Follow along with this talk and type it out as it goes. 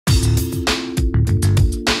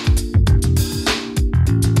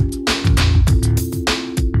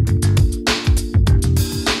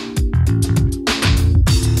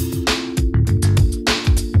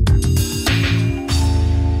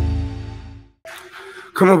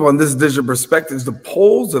Coming up on this edition of Perspectives, the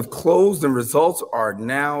polls have closed and results are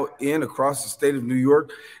now in across the state of New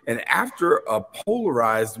York. And after a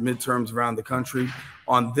polarized midterms around the country,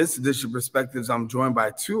 on this edition of Perspectives, I'm joined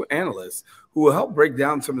by two analysts who will help break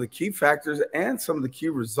down some of the key factors and some of the key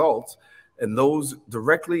results and those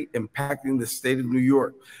directly impacting the state of New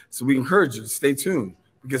York. So we encourage you to stay tuned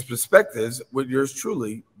because Perspectives with yours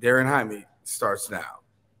truly, Daren Jaime, starts now.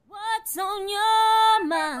 What's on your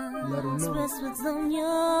mind? Express what's on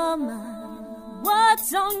your mind.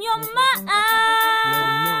 What's on your mind?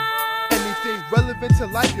 Anything relevant to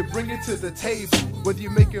life, you bring it to the table. Whether you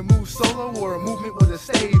make a move solo or a movement with a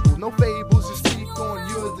stable. No fables, just speak on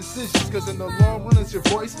your decisions. Cause in the long run, it's your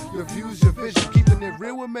voice, your views, your vision. Keeping it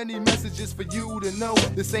real with many messages for you to know.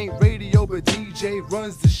 This ain't radio, but DJ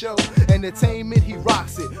runs the show. Entertainment, he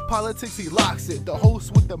rocks it. Politics, he locks it. The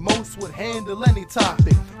host with the most would handle any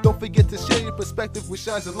topic. Don't forget to share your perspective with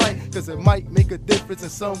shines of light. Cause it might make a difference in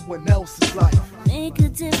someone else's life. Make a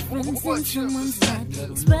difference in someone's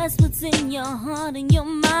life. Express what's in your heart and your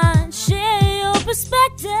mind. Share your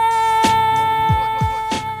perspective.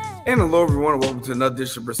 And hello, everyone, and welcome to another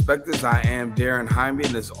edition of Perspectives. I am Daren Jaime,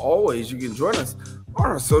 and as always, you can join us on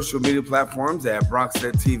our social media platforms at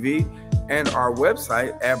BronxNet TV and our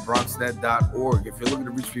website at bronxnet.org. If you're looking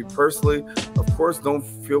to reach me personally, of course, don't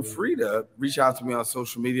feel free to reach out to me on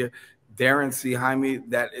social media. Daren C. Jaime,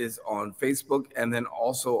 that is on Facebook, and then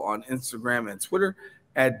also on Instagram and Twitter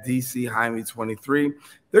at DC Jaime 23.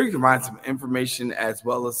 There you can find some information as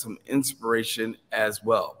well as some inspiration as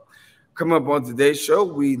well. Coming up on today's show,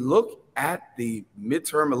 we look at the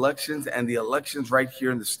midterm elections and the elections right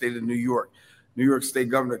here in the state of New York. New York State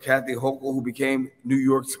Governor Kathy Hochul, who became New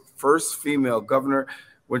York's first female governor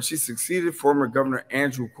when she succeeded former Governor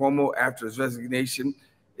Andrew Cuomo after his resignation,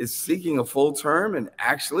 is seeking a full term, and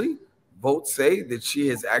actually votes say that she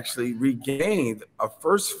has actually regained a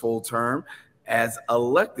first full term as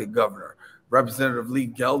elected governor. Representative Lee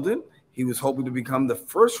Geldin, he was hoping to become the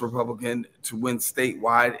first Republican to win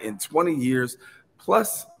statewide in 20 years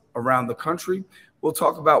plus around the country. We'll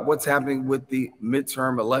talk about what's happening with the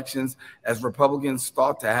midterm elections as Republicans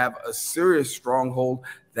thought to have a serious stronghold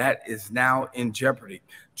that is now in jeopardy.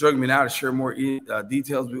 Joining me now to share more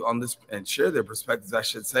details on this and share their perspectives, I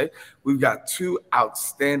should say, we've got two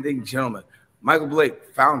outstanding gentlemen. Michael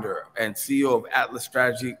Blake, founder and CEO of Atlas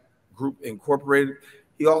Strategy Group Incorporated.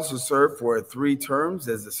 He also served for 3 terms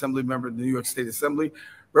as Assembly member of the New York State Assembly,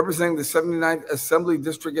 representing the 79th Assembly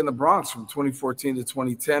District in the Bronx from 2014 to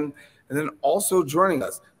 2010. And then also joining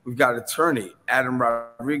us, we've got attorney Adam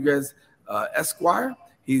Rodriquez, Esquire.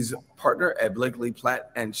 He's a partner at Blakely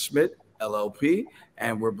Platt and Schmidt, LLP.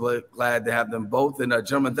 And we're glad to have them both. And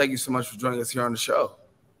gentlemen, thank you so much for joining us here on the show.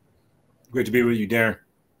 Great to be with you, Daren.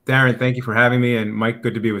 Daren, thank you for having me. And Mike,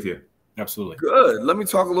 good to be with you. Absolutely. Good. Let me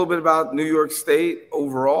talk a little bit about New York State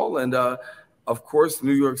overall. And of course,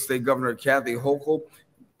 New York State Governor Kathy Hochul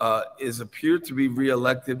is appeared to be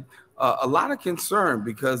reelected. A lot of concern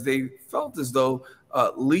because they felt as though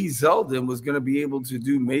Lee Zeldin was going to be able to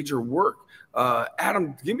do major work.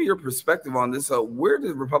 Adam, give me your perspective on this. Where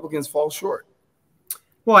did Republicans fall short?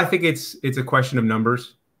 Well, I think it's a question of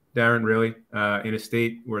numbers, Daren, really. In a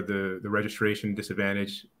state where the registration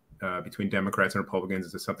disadvantage between Democrats and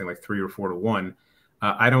Republicans is something like 3 or 4 to 1.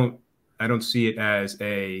 I don't see it as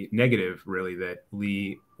a negative, really, that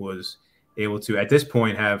Lee was able to, at this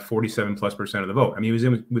point, have 47+% of the vote. I mean, he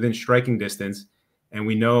was within striking distance, and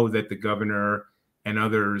we know that the governor and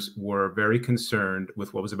others were very concerned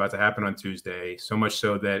with what was about to happen on Tuesday, so much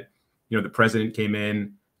so that, the president came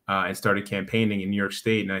in and started campaigning in New York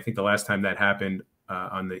State. And I think the last time that happened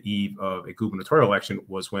on the eve of a gubernatorial election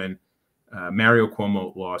was when Mario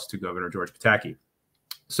Cuomo lost to Governor George Pataki.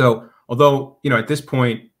 So although, at this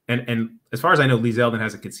point, and as far as I know, Lee Zeldin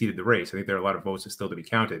hasn't conceded the race. I think there are a lot of votes that still to be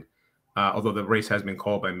counted, although the race has been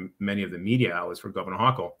called by many of the media outlets for Governor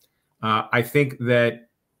Hochul. I think that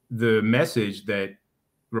the message that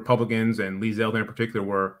Republicans and Lee Zeldin in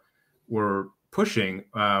particular were pushing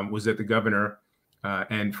was that the governor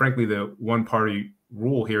and frankly the one-party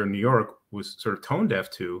rule here in New York was sort of tone deaf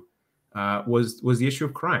to was the issue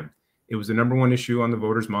of crime. It was the number one issue on the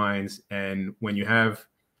voters' minds. And when you have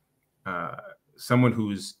someone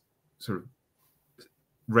who's sort of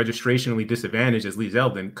registrationally disadvantaged as Lee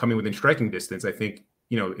Zeldin coming within striking distance, I think,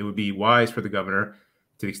 it would be wise for the governor,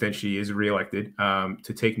 to the extent she is reelected,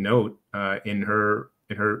 to take note in her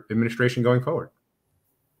administration going forward.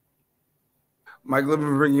 Mike, let me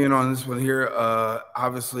bring you in on this one here.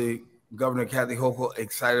 Obviously, Governor Kathy Hochul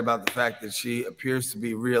excited about the fact that she appears to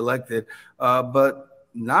be reelected, but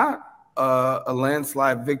not a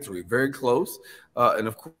landslide victory, very close. And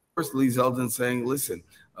of course, Lee Zeldin saying, listen,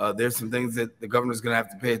 there's some things that the governor's going to have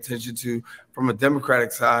to pay attention to from a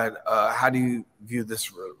Democratic side. How do you view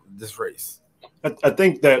this race? I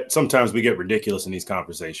think that sometimes we get ridiculous in these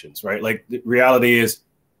conversations, right? Like the reality is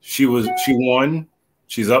she won.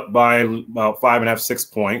 She's up by about 5.5, 6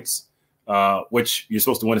 points, which you're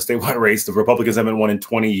supposed to win a statewide race. The Republicans haven't won in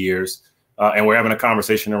 20 years. And we're having a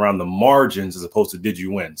conversation around the margins as opposed to did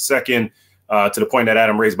you win? Second, to the point that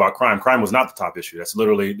Adam raised about crime. Crime was not the top issue. That's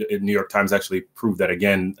literally, the New York Times actually proved that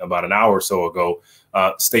again about an hour or so ago,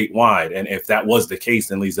 statewide. And if that was the case,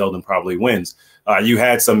 then Lee Zeldin probably wins. You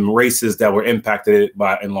had some races that were impacted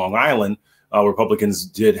in Long Island. Republicans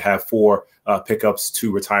did have 4 pickups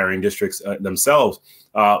to retiring districts themselves.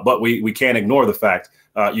 But we can't ignore the fact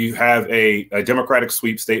you have a Democratic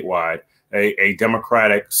sweep statewide, a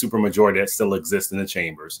Democratic supermajority that still exists in the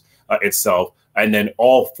chambers itself. And then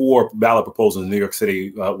all 4 ballot proposals in New York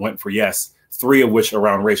City went for yes, 3 of which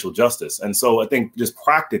around racial justice. And so I think just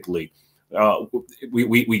practically,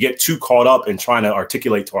 we get too caught up in trying to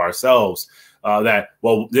articulate to ourselves that,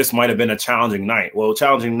 well, this might have been a challenging night. Well,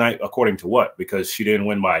 challenging night according to what? Because she didn't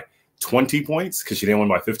win by 20 points, because she didn't win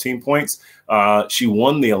by 15 points. She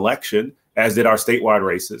won the election, as did our statewide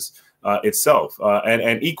races itself.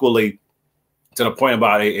 And equally, to the point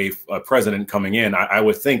about a president coming in, I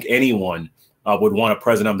would think anyone would want a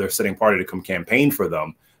president of their sitting party to come campaign for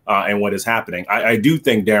them and what is happening. I do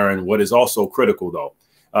think, Daren, what is also critical, though,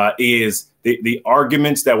 is the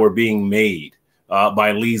arguments that were being made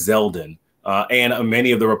by Lee Zeldin and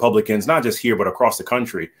many of the Republicans, not just here, but across the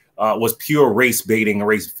country, was pure race baiting,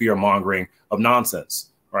 race fear mongering of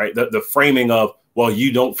nonsense, right? The framing of, well,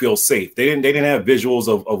 you don't feel safe. They didn't have visuals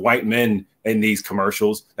of white men in these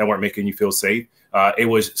commercials that weren't making you feel safe. It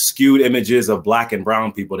was skewed images of black and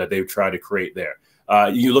brown people that they've tried to create there.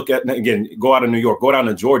 You look at, again, go out of New York, go down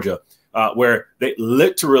to Georgia, where they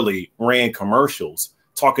literally ran commercials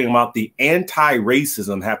talking about the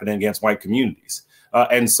anti-racism happening against white communities.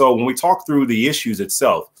 And so when we talk through the issues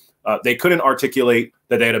itself, they couldn't articulate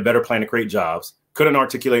that they had a better plan to create jobs, couldn't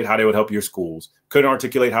articulate how they would help your schools, couldn't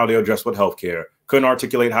articulate how they would address with healthcare, couldn't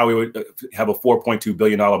articulate how we would have a $4.2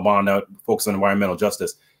 billion bond that focused on environmental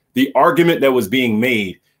justice. The argument that was being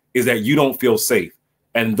made is that you don't feel safe.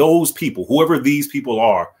 And those people, whoever these people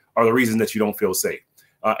are the reason that you don't feel safe.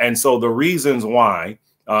 And so the reasons why,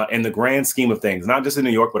 in the grand scheme of things, not just in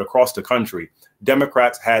New York, but across the country,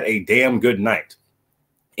 Democrats had a damn good night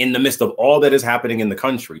in the midst of all that is happening in the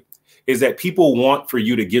country, is that people want for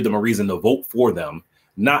you to give them a reason to vote for them,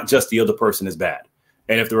 not just the other person is bad.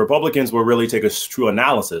 And if the Republicans will really take a true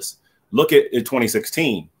analysis, look at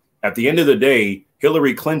 2016. At the end of the day,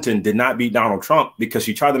 Hillary Clinton did not beat Donald Trump because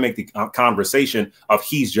she tried to make the conversation of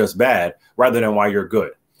he's just bad rather than why you're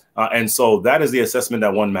good. And so that is the assessment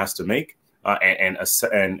that one has to make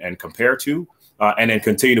and compare to, and then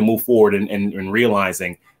continue to move forward and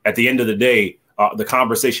realizing at the end of the day, the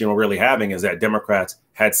conversation we're really having is that Democrats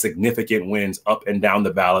had significant wins up and down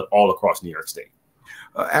the ballot all across New York State.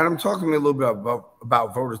 Adam, talk to me a little bit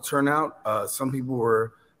about voter turnout. Some people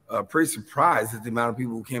were pretty surprised at the amount of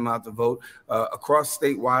people who came out to vote across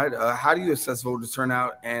statewide. How do you assess voter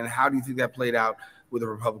turnout, and how do you think that played out with the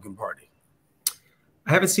Republican Party?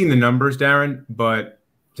 I haven't seen the numbers, Daren, but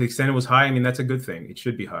to the extent it was high, I mean, that's a good thing. It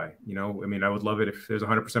should be high. You know, I mean, I would love it if there's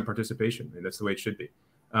 100% participation. I mean, that's the way it should be.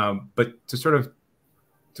 But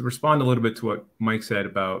to respond a little bit to what Mike said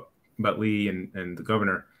about Lee and the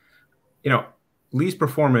governor, you know, Lee's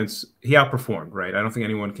performance, he outperformed, right? I don't think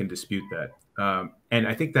anyone can dispute that. And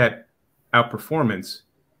I think that outperformance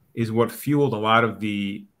is what fueled a lot of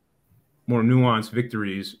the more nuanced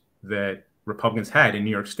victories that Republicans had in New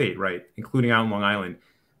York State, right? Including out in Long Island,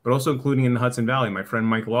 but also including in the Hudson Valley. My friend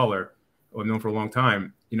Mike Lawler, who I've known for a long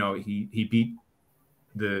time, you know, he beat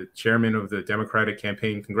the chairman of the Democratic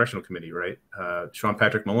Campaign Congressional Committee, right? Sean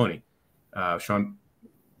Patrick Maloney. Sean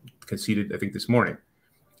conceded, I think, this morning.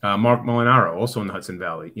 Mark Molinaro, also in the Hudson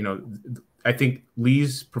Valley. You know, I think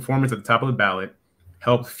Lee's performance at the top of the ballot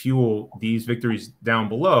helped fuel these victories down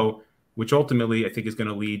below, which ultimately I think is going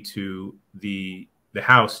to lead to the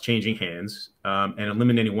House changing hands and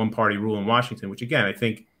eliminating one-party rule in Washington, which, again, I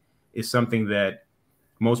think is something that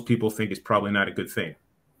most people think is probably not a good thing.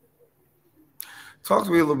 Talk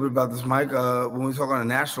to me a little bit about this, Mike. When we talk on a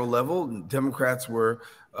national level, Democrats were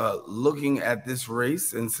looking at this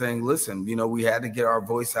race and saying, listen, you know, we had to get our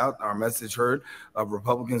voice out, our message heard.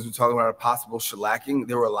 Republicans were talking about a possible shellacking.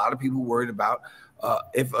 There were a lot of people worried about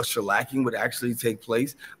if a shellacking would actually take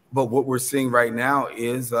place. But what we're seeing right now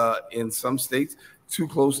is in some states, too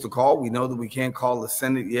close to call. We know that we can't call the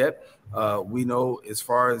Senate yet. We know as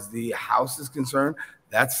far as the House is concerned,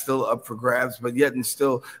 That's still up for grabs, but yet and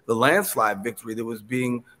still the landslide victory that was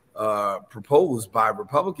being proposed by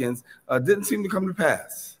Republicans didn't seem to come to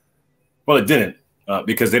pass. Well, it didn't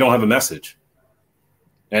because they don't have a message.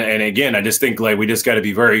 And again, I just think like we just got to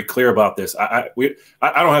be very clear about this. I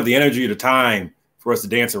don't have the energy or the time for us to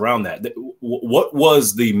dance around that. What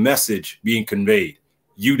was the message being conveyed?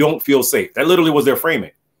 You don't feel safe. That literally was their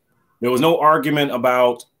framing. There was no argument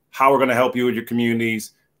about how we're going to help you with your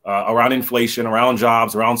communities, around inflation, around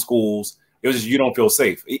jobs, around schools. It was just you don't feel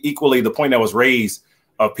safe. Equally, the point that was raised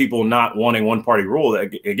of people not wanting one party rule,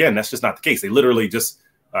 again, that's just not the case. They literally just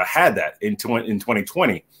had that in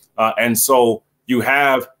 2020. And so you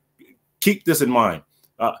have, keep this in mind,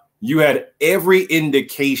 you had every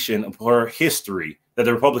indication of her history that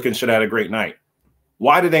the Republicans should have had a great night.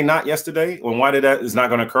 Why did they not yesterday? And why did that is not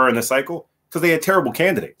going to occur in this cycle? Because they had terrible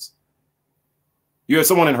candidates. You have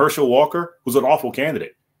someone in Herschel Walker who's an awful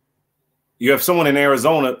candidate. You have someone in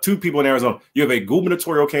Arizona, two people in Arizona. You have a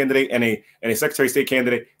gubernatorial candidate and a Secretary of State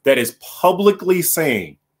candidate that is publicly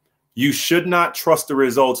saying you should not trust the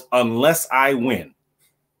results unless I win.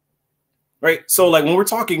 Right. So like when we're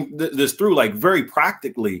talking this through, like very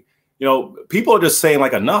practically, you know, people are just saying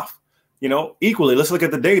like enough, you know, equally. Let's look at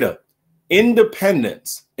the data.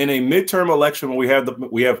 Independents in a midterm election when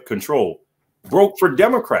we have control broke for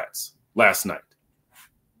Democrats last night.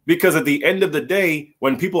 Because at the end of the day,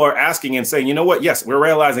 when people are asking and saying, you know what, yes, we're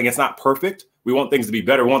realizing it's not perfect. We want things to be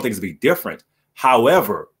better. We want things to be different.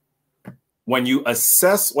 However, when you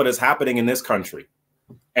assess what is happening in this country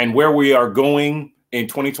and where we are going in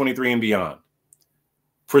 2023 and beyond,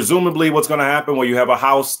 presumably what's going to happen where you have a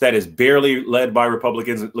House that is barely led by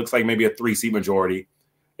Republicans, it looks like maybe a 3-seat majority.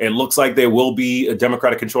 It looks like there will be a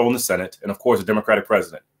Democratic control in the Senate and, of course, a Democratic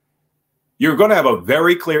president. You're going to have a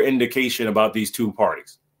very clear indication about these two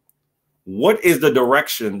parties. What is the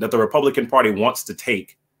direction that the Republican Party wants to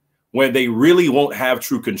take when they really won't have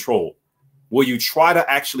true control? Will you try to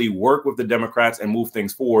actually work with the Democrats and move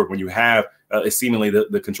things forward when you have seemingly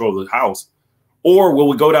the control of the House? Or will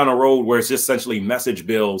we go down a road where it's just essentially message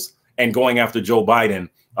bills and going after Joe Biden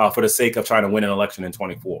for the sake of trying to win an election in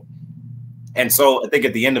 2024? And so I think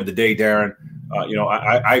at the end of the day, Daren, you know,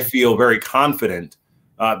 I feel very confident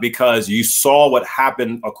because you saw what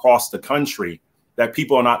happened across the country, that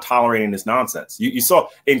people are not tolerating this nonsense. You saw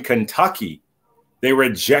in Kentucky, they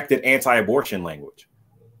rejected anti-abortion language.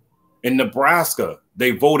 In Nebraska,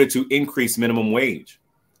 they voted to increase minimum wage.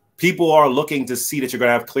 People are looking to see that you're going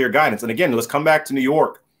to have clear guidance. And again, let's come back to New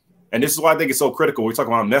York. And this is why I think it's so critical. We're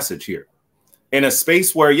talking about message here. In a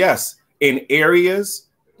space where, yes, in areas,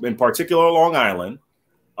 in particular Long Island,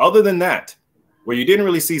 other than that, where you didn't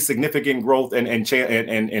really see significant growth and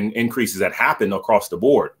increases that happened across the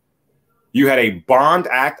board, you had a bond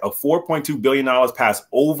act of $4.2 billion passed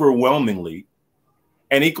overwhelmingly,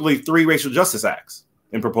 and equally 3 racial justice acts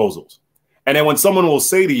in proposals. And then when someone will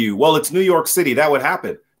say to you, well, it's New York City, that would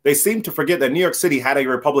happen. They seem to forget that New York City had a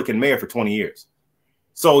Republican mayor for 20 years.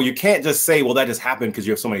 So you can't just say, well, that just happened because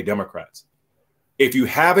you have so many Democrats. If you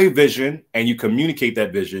have a vision and you communicate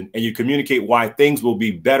that vision and you communicate why things will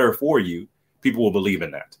be better for you, people will believe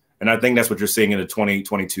in that. And I think that's what you're seeing in the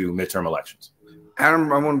 2022 midterm elections.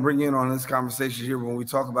 Adam, I want to bring you in on this conversation here. When we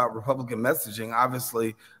talk about Republican messaging,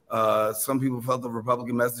 obviously, some people felt the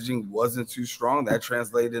Republican messaging wasn't too strong. That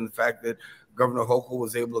translated in the fact that Governor Hochul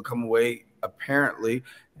was able to come away, apparently,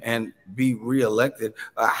 and be reelected.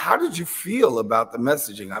 How did you feel about the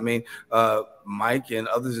messaging? I mean, Mike and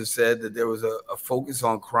others have said that there was a focus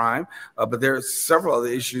on crime, but there are several other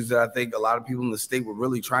issues that I think a lot of people in the state were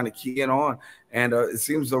really trying to key in on. And it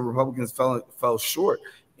seems though Republicans fell short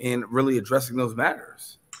in really addressing those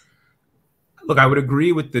matters. Look, I would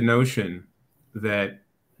agree with the notion that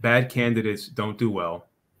bad candidates don't do well.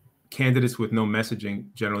 Candidates with no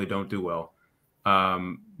messaging generally don't do well.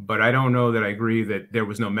 But I don't know that I agree that there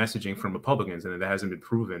was no messaging from Republicans and that hasn't been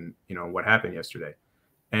proven, you know, what happened yesterday.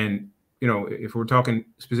 And, you know, if we're talking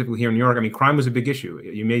specifically here in New York, I mean, crime was a big issue.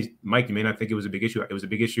 Mike, you may not think it was a big issue. It was a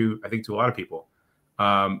big issue, I think, to a lot of people.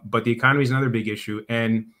 But the economy is another big issue.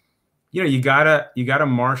 And, you know, you gotta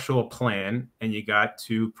marshal a plan and you got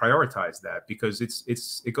to prioritize that because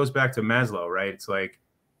it goes back to Maslow, right? It's like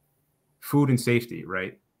food and safety,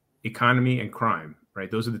 right? Economy and crime,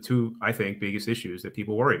 right? Those are the two, I think, biggest issues that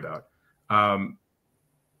people worry about.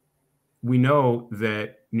 We know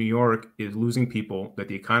that New York is losing people, that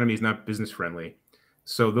the economy is not business friendly.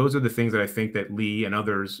 So those are the things that I think that Lee and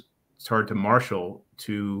others started to marshal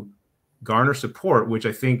to garner support, which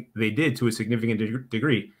I think they did to a significant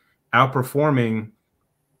degree, outperforming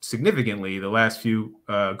significantly the last few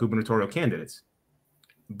gubernatorial candidates.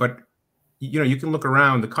 But, you know, you can look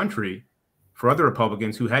around the country for other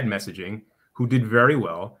Republicans who had messaging, who did very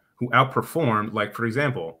well, who outperformed, like, for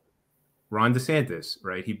example, Ron DeSantis,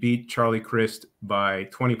 right? He beat Charlie Crist by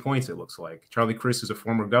 20 points, it looks like. Charlie Crist is a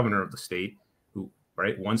former governor of the state who,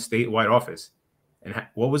 right, won statewide office. And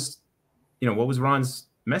what was Ron's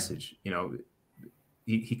message? You know,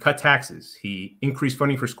 he cut taxes. He increased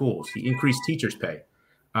funding for schools. He increased teachers' pay.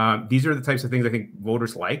 These are the types of things I think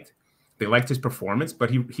voters liked. They liked his performance,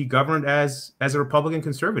 but he governed as a Republican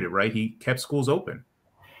conservative, right? He kept schools open.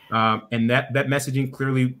 And that messaging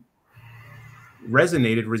clearly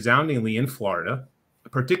resonated resoundingly in Florida,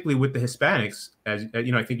 particularly with the Hispanics. As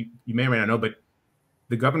you know, I think you may or may not know, but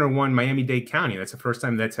the governor won Miami-Dade County. That's the first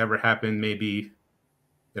time that's ever happened, maybe,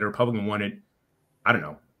 that a Republican won it, I don't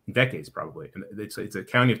know, in decades probably. And it's a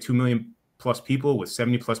county of 2 million plus people with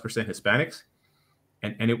 70+% Hispanics,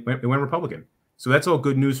 and it went Republican. So that's all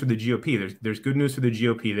good news for the GOP. There's good news for the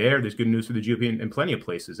GOP there. There's good news for the GOP in plenty of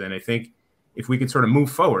places. And I think if we can sort of move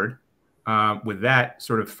forward with that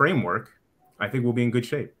sort of framework, I think we'll be in good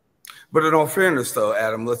shape. But in all fairness, though,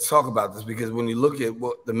 Adam, let's talk about this, because when you look at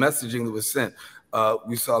what the messaging that was sent,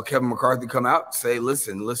 we saw Kevin McCarthy come out and say,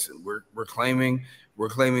 listen, we're claiming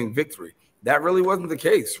victory. That really wasn't the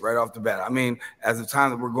case right off the bat. I mean, as the time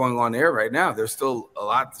that we're going on air right now, there's still a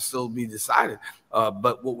lot to still be decided.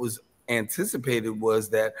 But what was anticipated was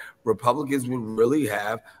that Republicans would really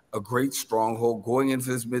have a great stronghold going into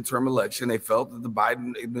this midterm election. They felt that the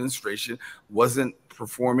Biden administration wasn't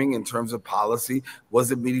performing in terms of policy,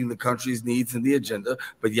 wasn't meeting the country's needs and the agenda.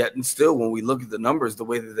 But yet and still, when we look at the numbers the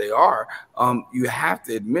way that they are, you have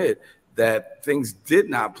to admit that things did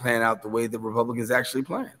not plan out the way the Republicans actually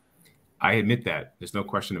planned. I admit that. There's no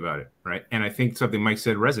question about it, right? And I think something Mike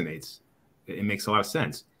said resonates. It makes a lot of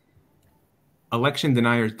sense. Election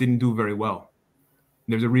deniers didn't do very well.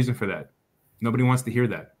 There's a reason for that. Nobody wants to hear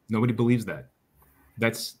that. Nobody believes that.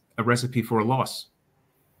 That's a recipe for a loss.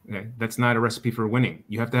 Okay? That's not a recipe for winning.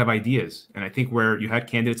 You have to have ideas. And I think where you had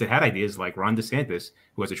candidates that had ideas, like Ron DeSantis,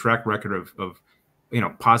 who has a track record of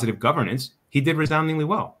positive governance, he did resoundingly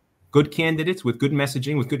well. Good candidates with good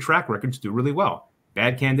messaging, with good track records do really well.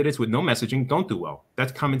 Bad candidates with no messaging don't do well.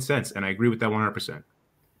 That's common sense, and I agree with that 100%.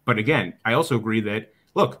 But again, I also agree that,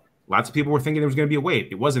 look, lots of people were thinking there was going to be a wave.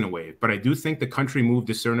 It wasn't a wave. But I do think the country moved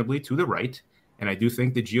discernibly to the right, and I do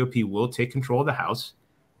think the GOP will take control of the House.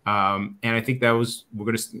 And I think that was,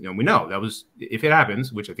 we know that was, if it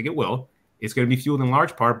happens, which I think it will, it's going to be fueled in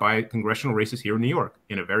large part by congressional races here in New York,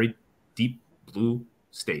 in a very deep blue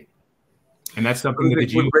state. And that's something that the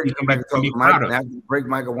GOP can be proud of. After the break,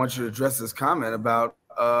 Mike, I want you to address this comment about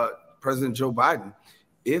President Joe Biden.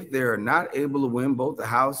 If they're not able to win both the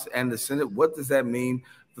House and the Senate, what does that mean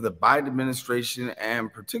for the Biden administration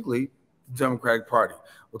and particularly the Democratic Party?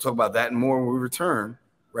 We'll talk about that and more when we return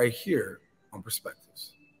right here on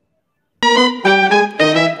Perspectives.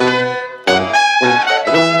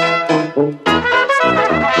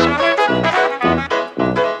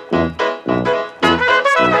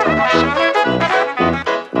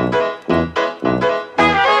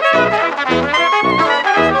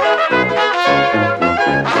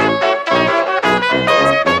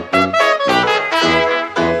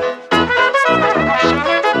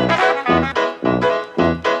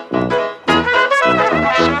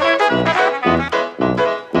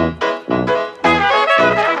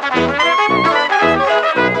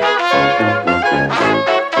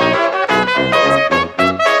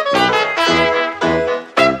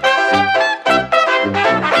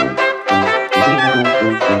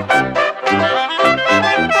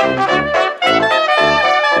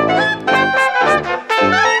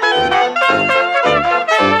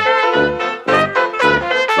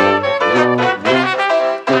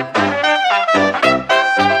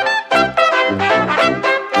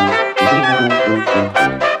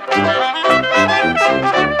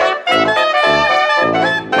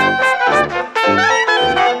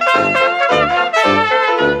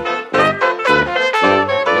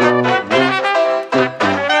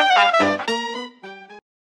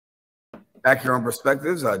 Back here on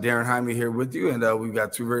Perspectives, Daren Jaime here with you, and we've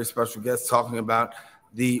got two very special guests talking about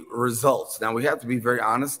the results. Now, we have to be very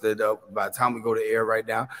honest that by the time we go to air right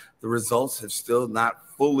now, the results have still not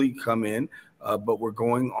fully come in, but we're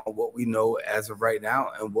going on what we know as of right now,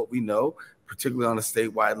 and what we know, particularly on a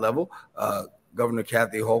statewide level, Governor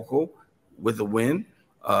Kathy Hochul with a win.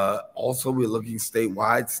 Also, we're looking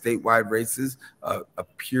statewide races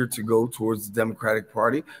appear to go towards the Democratic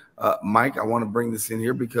Party. Mike, I want to bring this in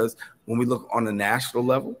here because when we look on a national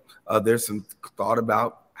level, there's some thought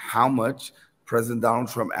about how much President Donald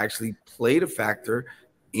Trump actually played a factor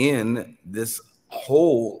in this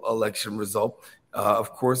whole election result.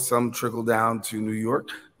 Of course, some trickle down to New York,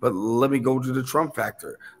 But let me go to the Trump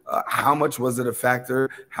factor. How much was it a factor?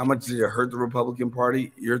 How much did it hurt the Republican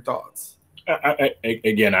Party? Your thoughts?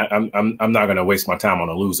 Again, I'm not going to waste my time on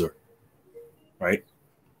a loser, right?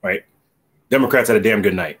 Right. Democrats had a damn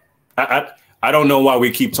good night. I don't know why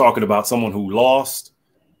we keep talking about someone who lost,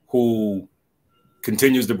 who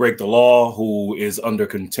continues to break the law, who is under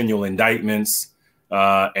continual indictments,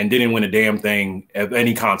 and didn't win a damn thing of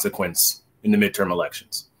any consequence in the midterm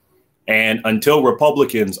elections. And until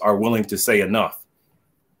Republicans are willing to say enough,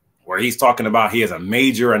 where he's talking about he has a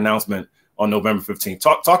major announcement on November 15th.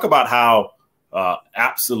 Talk about how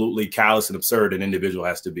absolutely callous and absurd an individual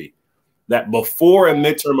has to be. That before a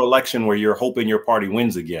midterm election where you're hoping your party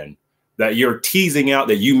wins again, that you're teasing out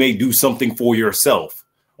that you may do something for yourself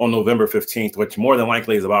on November 15th, which more than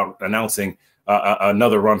likely is about announcing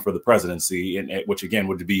another run for the presidency, which again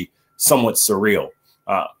would be somewhat surreal.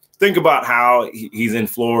 Think about how he's in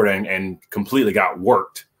Florida and completely got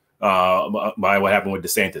worked by what happened with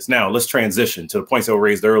DeSantis. Now let's transition to the points that were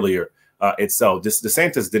raised earlier itself.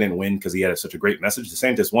 DeSantis didn't win because he had such a great message.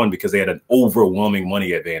 DeSantis won because they had an overwhelming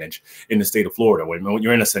money advantage in the state of Florida. When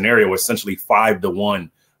you're in a scenario where essentially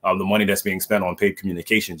 5-to-1 the money that's being spent on paid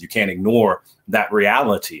communications, you can't ignore that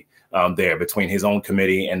reality there between his own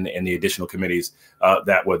committee and the additional committees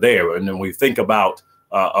that were there. And then we think about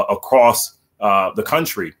across the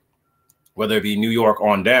country, whether it be New York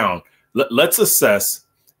on down, let's assess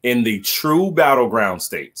in the true battleground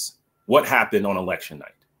states what happened on election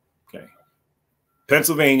night. Okay,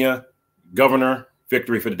 Pennsylvania, governor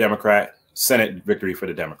victory for the Democrat, Senate victory for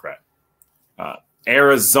the Democrat.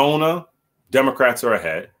 Arizona, Democrats are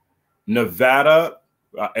ahead. Nevada,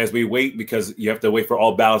 as we wait, because you have to wait for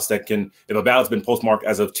all ballots that can, if a ballot's been postmarked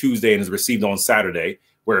as of Tuesday and is received on Saturday,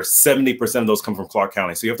 where 70% of those come from Clark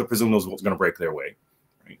County. So you have to presume those votes are going to break their way.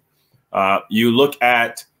 Right? You look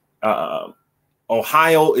at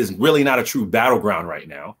Ohio is really not a true battleground right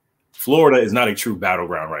now. Florida is not a true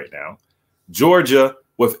battleground right now. Georgia,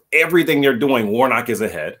 with everything they're doing, Warnock is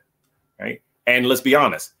ahead. Right? And let's be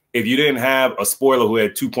honest. If you didn't have a spoiler who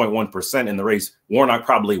had 2.1% in the race, Warnock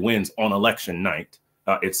probably wins on election night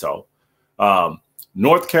itself.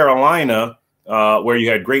 North Carolina, where you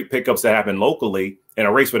had great pickups that happened locally in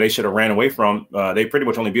a race where they should have ran away from, they pretty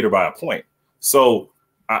much only beat her by a point. So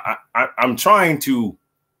I'm trying to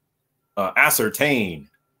ascertain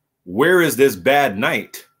where is this bad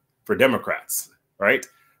night for Democrats, right?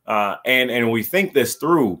 And we think this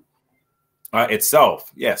through.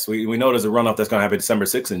 Itself, yes, we know there's a runoff that's going to happen December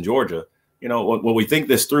 6th in Georgia. You know, when we think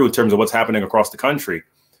this through in terms of what's happening across the country,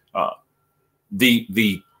 I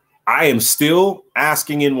am still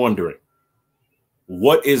asking and wondering,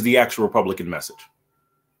 what is the actual Republican message?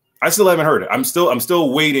 I still haven't heard it. I'm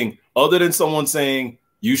still waiting. Other than someone saying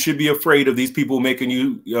you should be afraid of these people making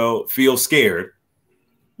you, feel scared.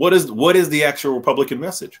 What is the actual Republican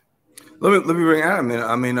message? Let me bring Adam in.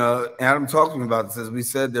 I mean, Adam talked to me about this. As we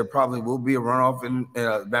said, there probably will be a runoff.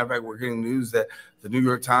 Matter of fact, we're getting news that the New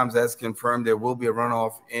York Times has confirmed there will be a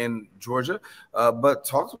runoff in Georgia. But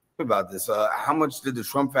talk to me about this. How much did the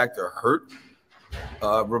Trump factor hurt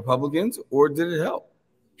Republicans, or did it help?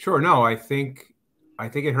 Sure. No, I think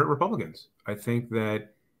it hurt Republicans. I think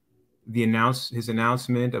that his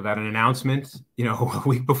announcement about an announcement, a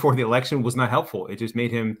week before the election was not helpful. It just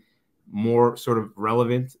made him more sort of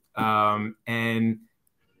relevant. And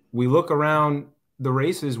we look around the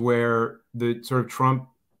races where the sort of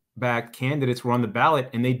Trump-backed candidates were on the ballot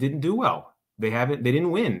and they didn't do well. They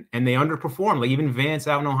didn't win, and they underperformed. Like even Vance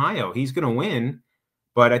out in Ohio, he's going to win,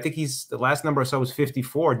 but I think the last number I saw was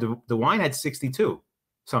 54. DeWine had 62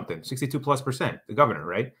 plus %, the governor,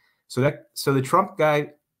 right? So the Trump guy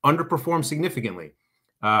underperformed significantly.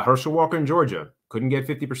 Herschel Walker in Georgia couldn't get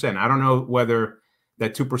 50%. I don't know whether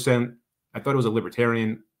that 2%, I thought it was a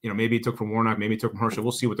libertarian, maybe it took from Warnock, maybe it took from Herschel.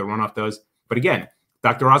 We'll see what the runoff does. But again,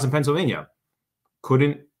 Dr. Oz in Pennsylvania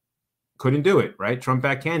couldn't do it, right?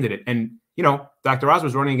 Trump-backed candidate. And, Dr. Oz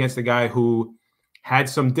was running against a guy who had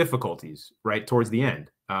some difficulties, right, towards the end.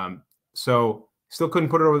 So still couldn't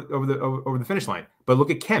put it over the finish line. But look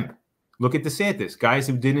at Kemp. Look at DeSantis, guys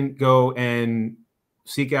who didn't go and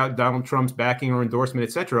seek out Donald Trump's backing or endorsement,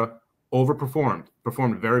 et cetera, performed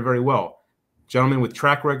very, very well. Gentlemen with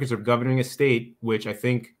track records of governing a state, which I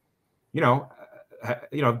think,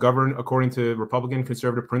 govern according to Republican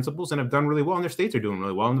conservative principles and have done really well, and their states are doing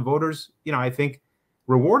really well. And the voters, I think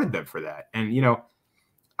rewarded them for that. And,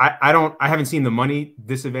 I haven't seen the money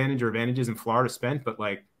disadvantage or advantages in Florida spent, but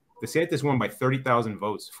like DeSantis won by 30,000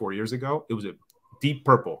 votes 4 years ago. It was a deep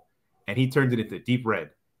purple and he turned it into deep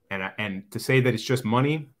red. And to say that it's just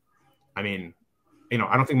money, I mean,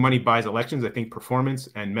 I don't think money buys elections. I think performance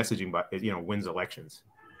and messaging, wins elections.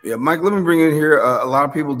 Yeah, Mike, let me bring in here. A lot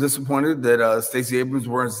of people disappointed that Stacey Abrams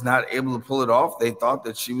was not able to pull it off. They thought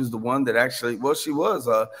that she was the one that actually, well, she was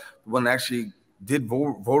the one that actually did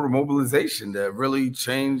voter mobilization to really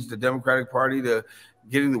change the Democratic Party to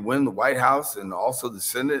getting to win the White House and also the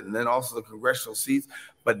Senate and then also the congressional seats,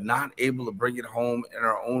 but not able to bring it home in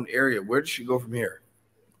our own area. Where does she go from here?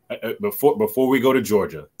 Before we go to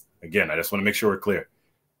Georgia, again, I just want to make sure we're clear.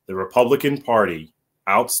 The Republican Party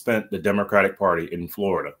outspent the Democratic Party in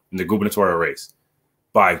Florida in the gubernatorial race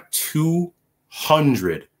by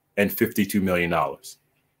 $252 million. Okay.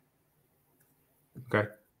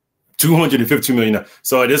 $252 million.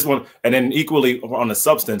 So it is one. And then equally on the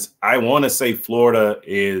substance, I want to say Florida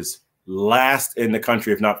is last in the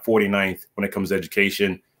country, if not 49th, when it comes to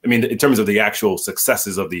education. I mean, in terms of the actual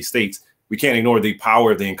successes of these states, we can't ignore the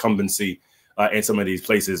power of the incumbency in some of these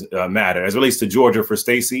places matter. As it relates to Georgia for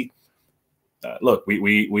Stacey, look,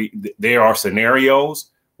 there are scenarios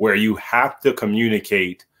where you have to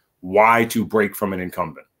communicate why to break from an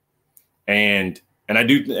incumbent. And I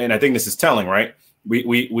think this is telling, right?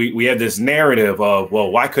 We had this narrative of,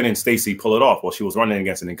 well, why couldn't Stacey pull it off? Well, she was running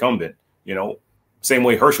against an incumbent, you know, same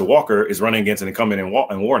way Herschel Walker is running against an incumbent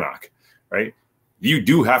in Warnock, right? You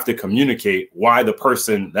do have to communicate why the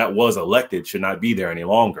person that was elected should not be there any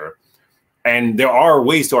longer. And there are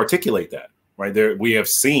ways to articulate that, right? There, we have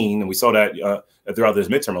seen, and we saw that throughout this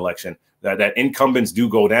midterm election, that incumbents do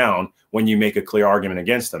go down when you make a clear argument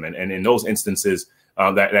against them. And in those instances,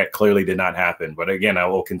 that clearly did not happen. But again, I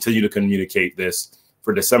will continue to communicate this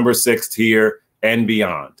for December 6th here and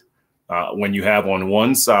beyond. When you have on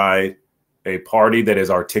one side a party that is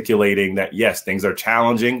articulating that, yes, things are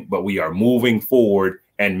challenging, but we are moving forward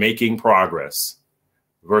and making progress,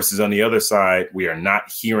 versus on the other side, we are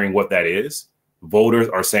not hearing what that is. Voters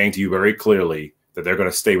are saying to you very clearly that they're going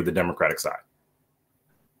to stay with the Democratic side.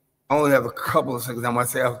 I only have a couple of seconds. I might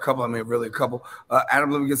say I have a couple. I mean, really a couple. Adam,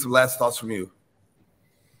 let me get some last thoughts from you.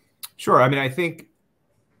 Sure. I mean, I think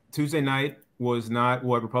Tuesday night was not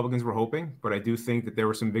what Republicans were hoping, but I do think that there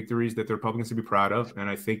were some victories that the Republicans should be proud of. And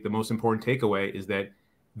I think the most important takeaway is that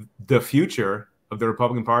the future of the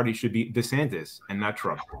Republican Party should be DeSantis and not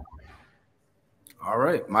Trump. All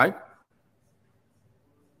right, Mike.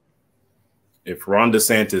 If Ron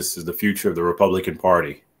DeSantis is the future of the Republican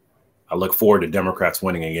Party, I look forward to Democrats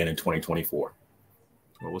winning again in 2024.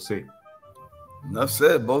 Well, we'll see. Enough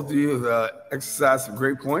said. Both of you exercised some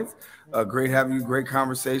great points. Great having you. Great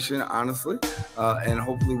conversation, honestly. And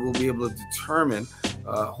hopefully we'll be able to determine,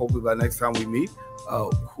 hopefully by next time we meet,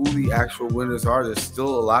 who the actual winners are. There's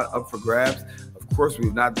still a lot up for grabs. Of course,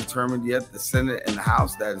 we've not determined yet the Senate and the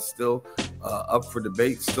House. That is still up for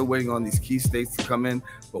debate. Still waiting on these key states to come in.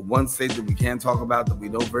 But one state that we can talk about that we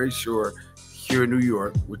know very sure here in New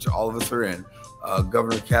York, which all of us are in,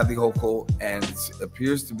 Governor Kathy Hochul, and it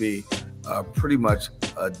appears to be pretty much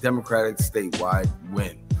a Democratic statewide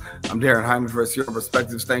win. I'm Daren Jaime for SEO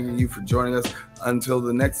Perspectives. Thanking you for joining us. Until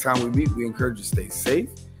the next time we meet, we encourage you to stay safe,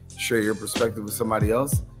 share your perspective with somebody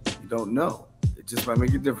else. You don't know. It just might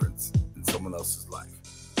make a difference in someone else's life.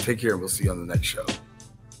 Take care, and we'll see you on the next show.